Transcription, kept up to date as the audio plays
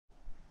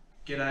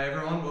G'day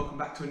everyone, welcome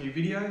back to a new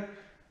video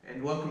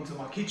and welcome to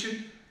my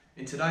kitchen.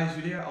 In today's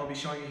video I'll be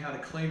showing you how to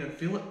clean and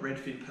fillet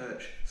Redfin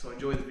perch, so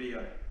enjoy the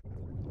video.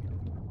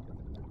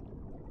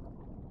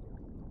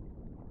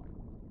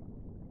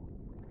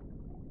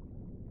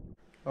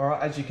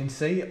 Alright, as you can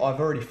see I've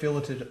already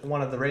filleted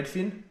one of the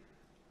Redfin.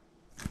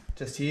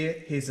 Just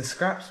here, here's the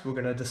scraps, we're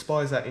going to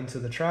dispose that into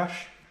the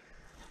trash.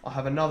 I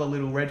have another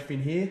little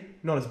Redfin here,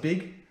 not as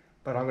big,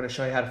 but I'm going to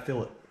show you how to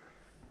fillet.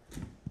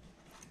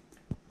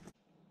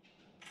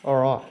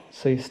 Alright,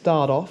 so you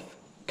start off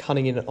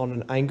cutting it on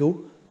an angle.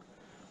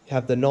 You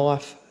have the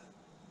knife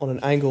on an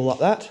angle like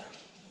that.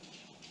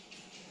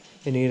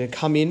 And you're going to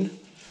come in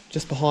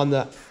just behind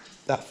that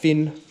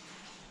fin,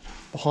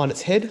 behind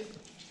its head.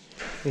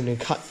 You're going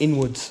to cut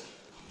inwards,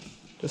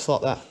 just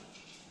like that.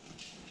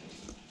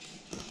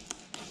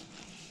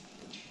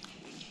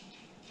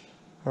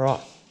 Alright,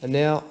 and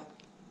now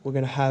we're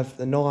going to have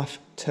the knife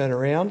turn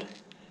around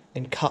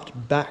and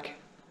cut back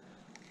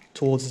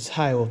towards the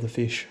tail of the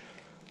fish.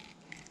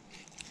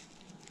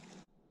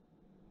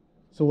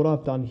 So what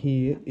I've done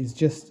here is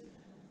just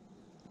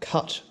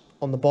cut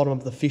on the bottom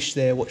of the fish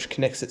there, which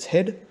connects its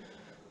head.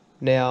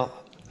 Now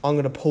I'm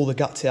going to pull the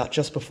guts out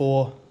just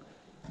before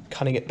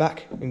cutting it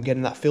back and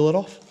getting that fillet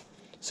off.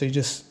 So you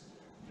just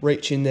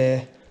reach in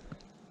there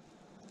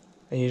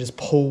and you just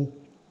pull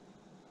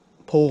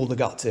the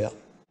guts out.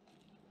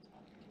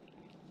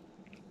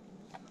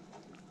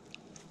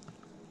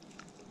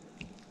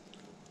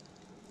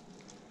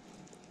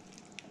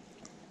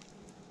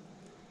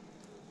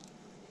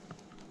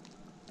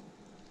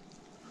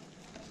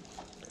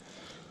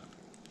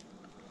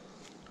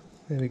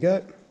 There we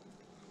go.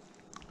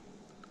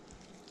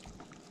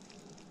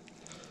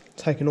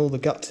 Taking all the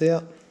guts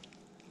out.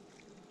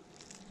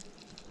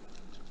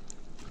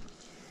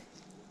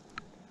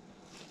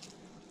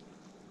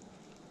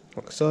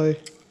 Like so. You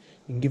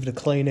can give it a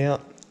clean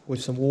out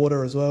with some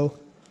water as well.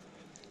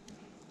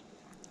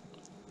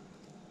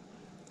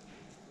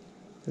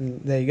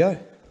 And there you go.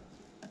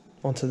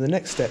 On to the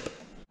next step.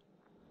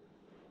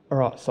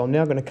 Alright, so I'm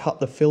now going to cut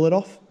the fillet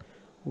off.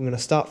 We're going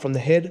to start from the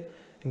head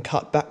and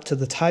cut back to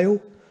the tail,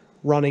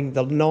 running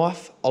the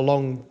knife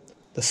along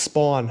the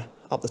spine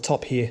up the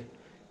top here.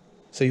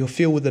 So you'll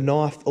feel with the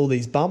knife all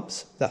these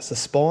bumps, that's the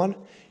spine.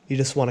 You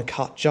just want to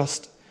cut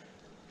just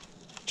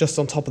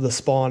on top of the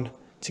spine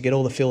to get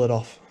all the fillet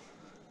off.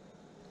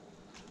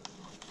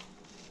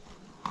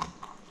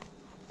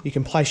 You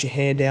can place your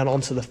hand down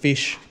onto the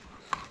fish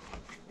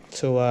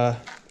to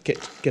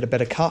get a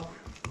better cut.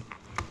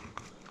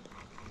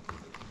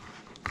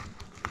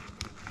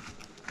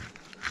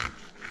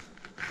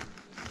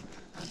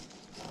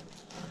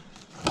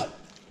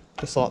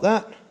 Just like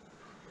that.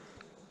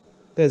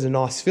 There's a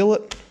nice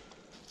fillet.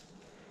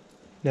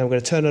 Now we're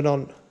going to turn it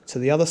on to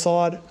the other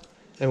side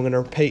and we're going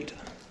to repeat.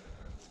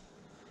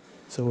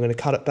 So we're going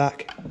to cut it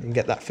back and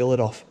get that fillet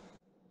off.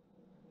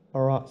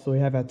 Alright, so we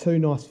have our two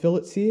nice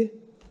fillets here.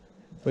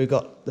 We've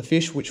got the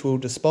fish which we'll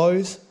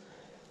dispose,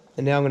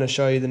 and now I'm going to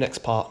show you the next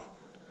part.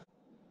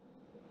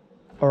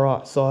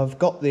 Alright, so I've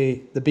got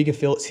the bigger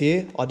fillets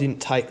here. I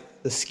didn't take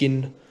the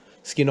skin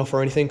off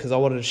or anything because I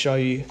wanted to show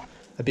you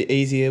a bit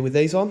easier with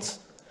these ones.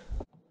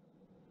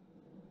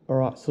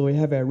 Alright, so we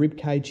have our rib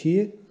cage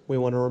here. We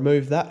want to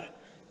remove that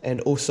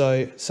and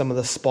also some of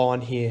the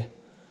spine here.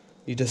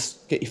 You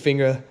just get your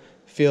finger,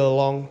 feel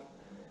along.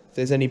 If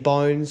there's any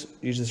bones,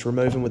 you just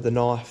remove them with the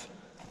knife.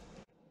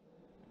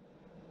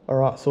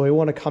 Alright, so we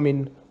want to come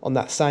in on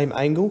that same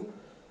angle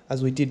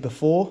as we did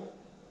before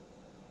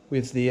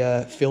with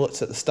the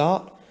fillets at the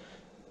start.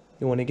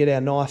 You want to get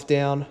our knife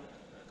down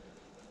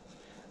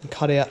and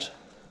cut out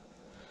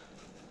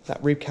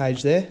that rib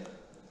cage there.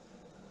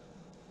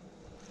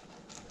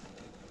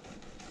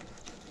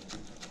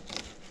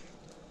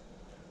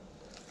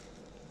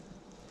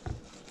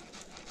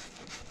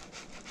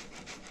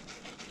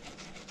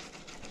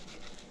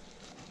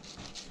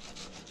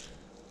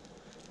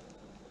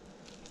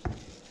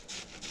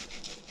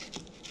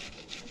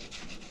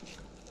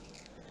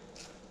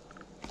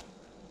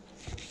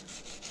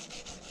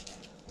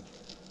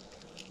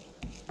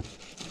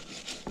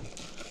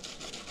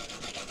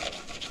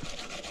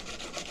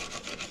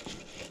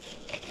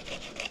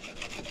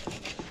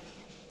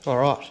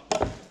 Alright,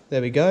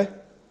 there we go.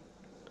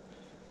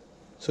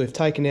 So we've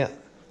taken out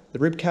the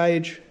rib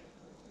cage.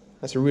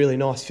 That's a really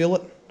nice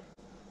fillet.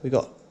 We've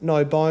got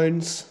no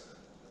bones.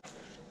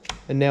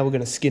 And now we're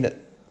going to skin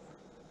it.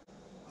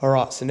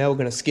 Alright, so now we're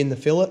going to skin the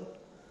fillet.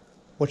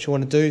 What you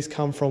want to do is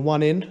come from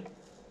one end,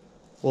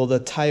 or the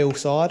tail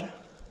side,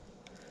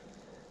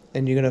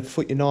 and you're going to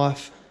put your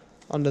knife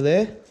under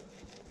there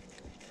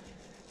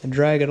and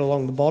drag it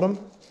along the bottom.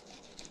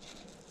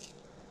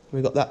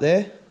 We've got that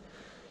there.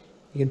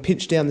 You can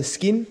pinch down the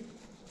skin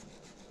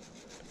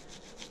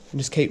and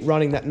just keep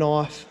running that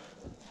knife.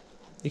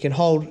 You can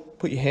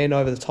put your hand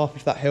over the top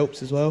if that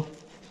helps as well.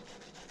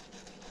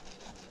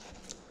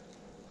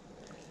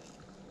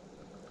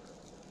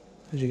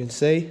 As you can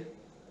see,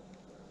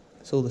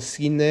 it's all the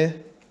skin there,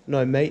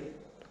 no meat.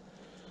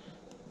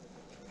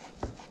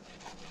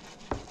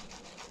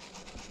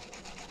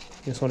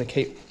 You just want to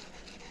keep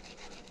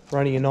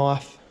running your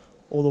knife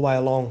all the way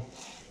along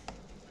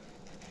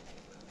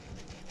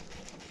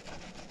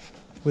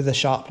with a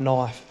sharp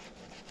knife,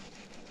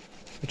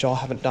 which I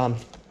haven't done,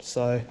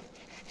 so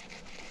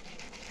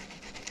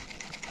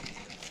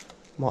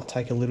might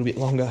take a little bit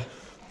longer.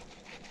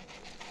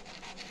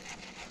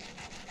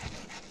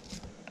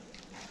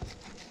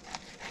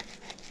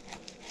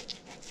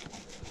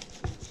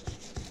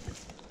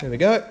 There we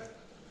go.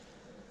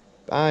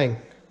 Bang.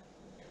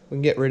 We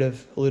can get rid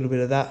of a little bit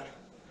of that.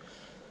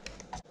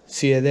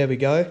 So yeah, there we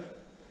go.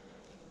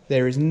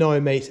 There is no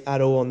meat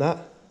at all on that.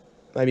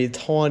 Maybe a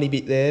tiny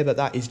bit there, but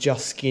that is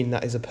just skin.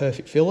 That is a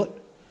perfect fillet.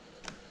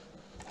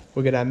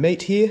 We're gonna have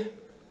meat here,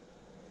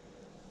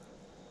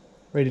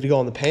 ready to go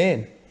on the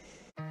pan.